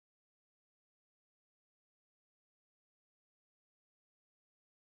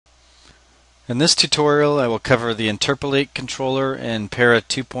In this tutorial, I will cover the Interpolate Controller in Para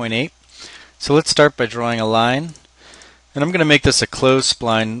 2.8. So let's start by drawing a line. And I'm going to make this a closed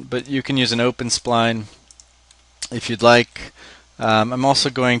spline, but you can use an open spline if you'd like. I'm also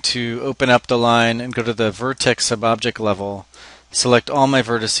going to open up the line and go to the vertex subobject level, select all my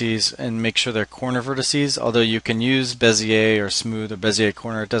vertices, and make sure they're corner vertices, although you can use Bezier or smooth or Bezier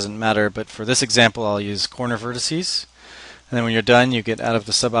corner, it doesn't matter, but for this example I'll use corner vertices. And then when you're done, you get out of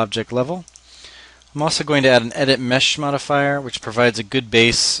the subobject level. I'm also going to add an edit mesh modifier, which provides a good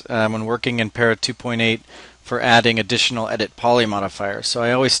base when working in Para 2.8 for adding additional edit poly modifiers. So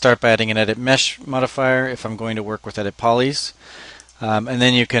I always start by adding an edit mesh modifier if I'm going to work with edit polys. And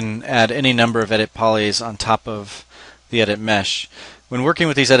then you can add any number of edit polys on top of the edit mesh. When working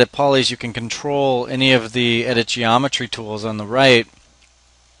with these edit polys, you can control any of the edit geometry tools on the right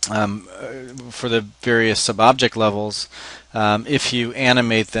for the various subobject levels if you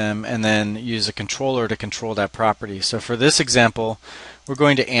animate them and then use a controller to control that property. So for this example, we're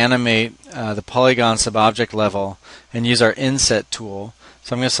going to animate the polygon subobject level and use our inset tool.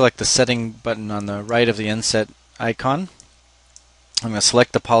 So I'm going to select the setting button on the right of the inset icon. I'm going to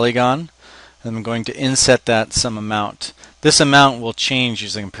select the polygon and I'm going to inset that some amount. This amount will change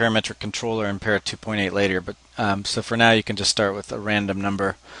using a parametric controller in Para 2.8 later, but so for now you can just start with a random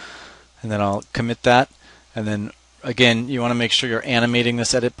number, and then I'll commit that. And then again, you want to make sure you're animating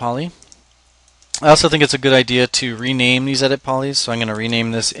this edit poly. I also think it's a good idea to rename these edit polys, so I'm going to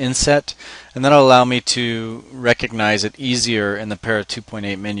rename this inset, and that'll allow me to recognize it easier in the Para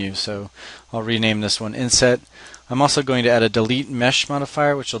 2.8 menu. So I'll rename this one inset. I'm also going to add a delete mesh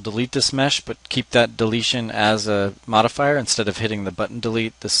modifier, which will delete this mesh, but keep that deletion as a modifier instead of hitting the button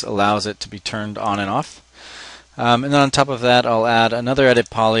delete. This allows it to be turned on and off. And then on top of that, I'll add another edit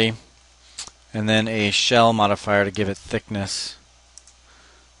poly and then a shell modifier to give it thickness.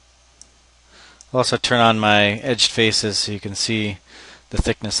 I'll also turn on my edged faces so you can see the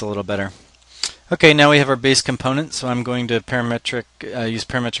thickness a little better. Okay, now we have our base component, so I'm going to use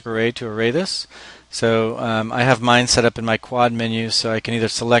parametric array to array this. So I have mine set up in my quad menu, so I can either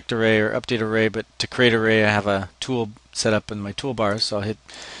select array or update array, but to create array I have a tool set up in my toolbars, so I'll hit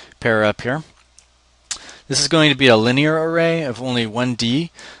pair up here. This is going to be a linear array of only 1D,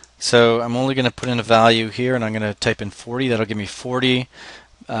 so I'm only going to put in a value here, and I'm going to type in 40. That'll give me 40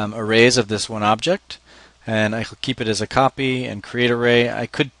 arrays of this one object, and I'll keep it as a copy and create array. I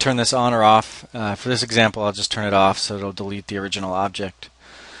could turn this on or off. For this example, I'll just turn it off so it'll delete the original object.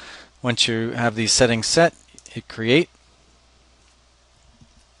 Once you have these settings set, hit create,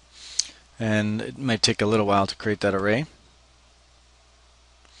 and it might take a little while to create that array.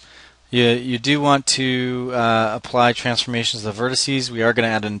 You do want to apply transformations to the vertices. We are going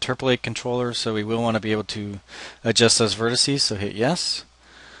to add an Interpolate Controller, so we will want to be able to adjust those vertices, so hit yes.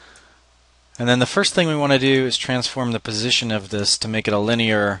 And then the first thing we want to do is transform the position of this to make it a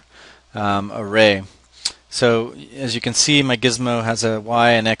linear array. So as you can see, my gizmo has a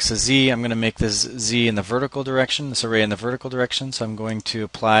y and x, a z. I'm going to make this z in the vertical direction, this array in the vertical direction. So I'm going to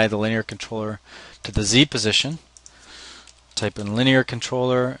apply the linear controller to the z position. Type in linear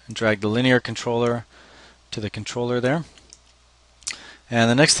controller and drag the linear controller to the controller there. And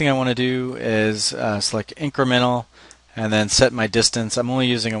the next thing I want to do is select incremental and then set my distance. I'm only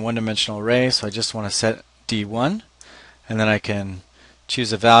using a one-dimensional array, so I just want to set d1, and then I can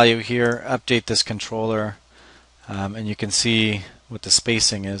choose a value here, update this controller, and you can see what the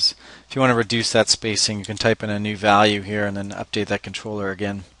spacing is. If you want to reduce that spacing, you can type in a new value here and then update that controller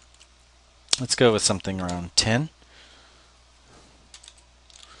again. Let's go with something around 10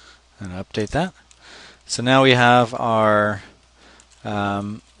 and update that. So now we have our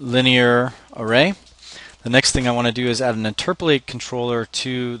linear array. The next thing I want to do is add an Interpolate Controller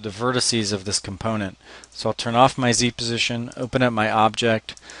to the vertices of this component. So I'll turn off my Z position, open up my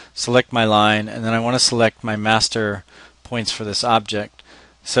object, select my line, and then I want to select my master points for this object.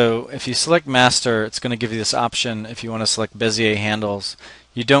 So if you select master, it's going to give you this option if you want to select Bezier handles.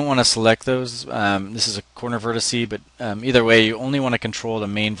 You don't want to select those. This is a corner vertice, but either way, you only want to control the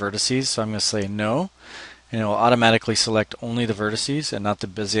main vertices. So I'm going to say no, and it will automatically select only the vertices and not the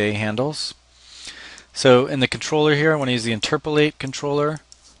Bezier handles. So in the controller here, I want to use the Interpolate Controller.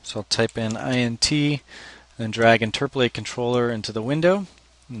 So I'll type in int, then drag Interpolate Controller into the window.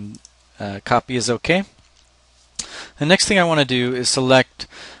 And, copy is OK. The next thing I want to do is select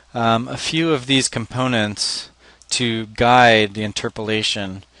a few of these components to guide the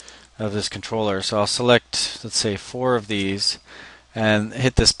interpolation of this controller. So I'll select, let's say, 4 of these, and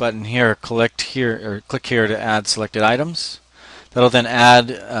hit this button here, click here to add selected items. That'll then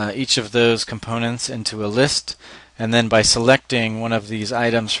add each of those components into a list, and then by selecting one of these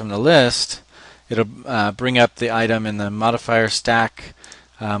items from the list, it'll bring up the item in the modifier stack,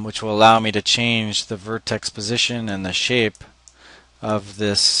 which will allow me to change the vertex position and the shape of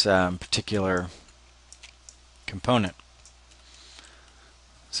this particular component.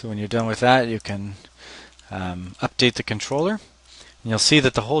 So when you're done with that, you can update the controller. And you'll see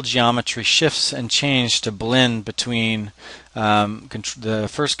that the whole geometry shifts and changes to blend between the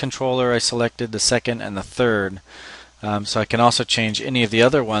first controller I selected, the second, and the third. So I can also change any of the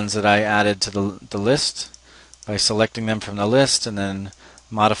other ones that I added to the list by selecting them from the list and then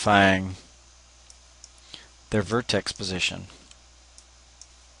modifying their vertex position.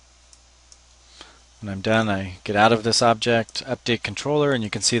 When I'm done, I get out of this object, update controller, and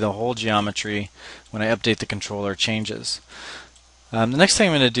you can see the whole geometry when I update the controller changes. The next thing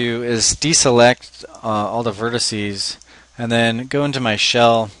I'm going to do is deselect all the vertices and then go into my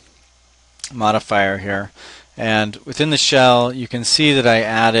shell modifier here. And within the shell, you can see that I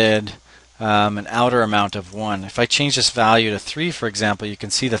added an outer amount of 1. If I change this value to 3, for example, you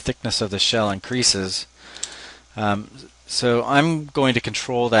can see the thickness of the shell increases. So I'm going to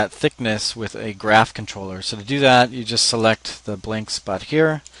control that thickness with a graph controller. So to do that, you just select the blank spot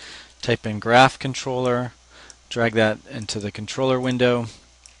here, type in graph controller, drag that into the controller window,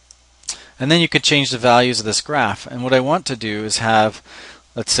 and then you could change the values of this graph. And what I want to do is have,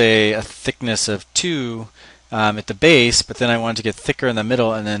 let's say, a thickness of 2 at the base, but then I want to get thicker in the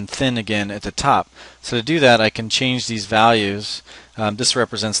middle and then thin again at the top. So to do that, I can change these values. This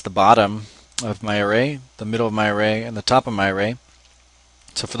represents the bottom of my array, the middle of my array, and the top of my array.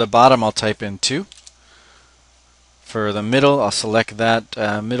 So for the bottom, I'll type in 2. For the middle, I'll select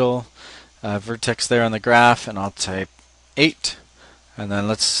that middle vertex there on the graph, and I'll type 8. And then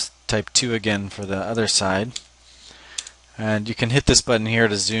let's type 2 again for the other side. And you can hit this button here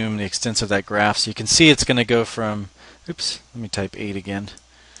to zoom the extents of that graph. So you can see it's going to go from, oops, let me type 8 again.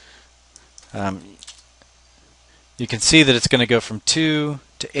 You can see that it's going to go from 2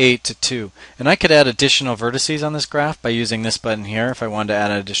 to 8 to 2. And I could add additional vertices on this graph by using this button here if I wanted to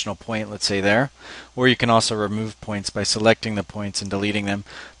add an additional point, let's say there. Or you can also remove points by selecting the points and deleting them.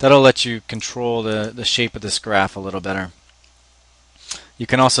 That'll let you control the shape of this graph a little better. You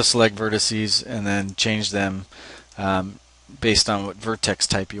can also select vertices and then change them based on what vertex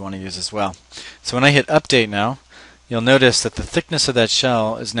type you want to use as well. So when I hit update now, you'll notice that the thickness of that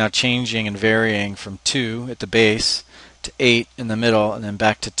shell is now changing and varying from 2 at the base to 8 in the middle and then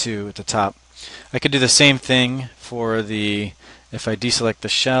back to 2 at the top. I could do the same thing for if I deselect the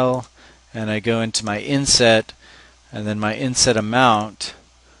shell and I go into my inset and then my inset amount,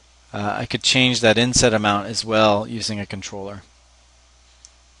 I could change that inset amount as well using a controller.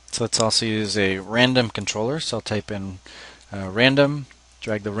 So let's also use a random controller. So I'll type in random,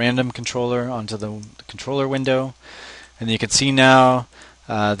 drag the random controller onto the controller window, and you can see now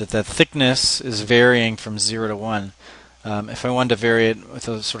that the thickness is varying from 0 to 1. If I wanted to vary it with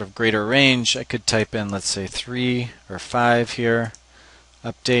a sort of greater range, I could type in, let's say, 3 or 5 here,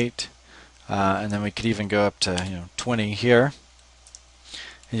 update, and then we could even go up to 20 here.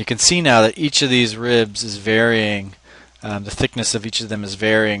 And you can see now that each of these ribs is varying, the thickness of each of them is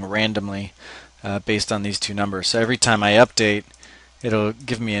varying randomly based on these two numbers. So every time I update, it'll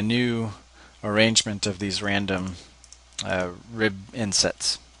give me a new arrangement of these random rib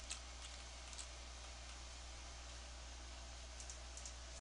insets.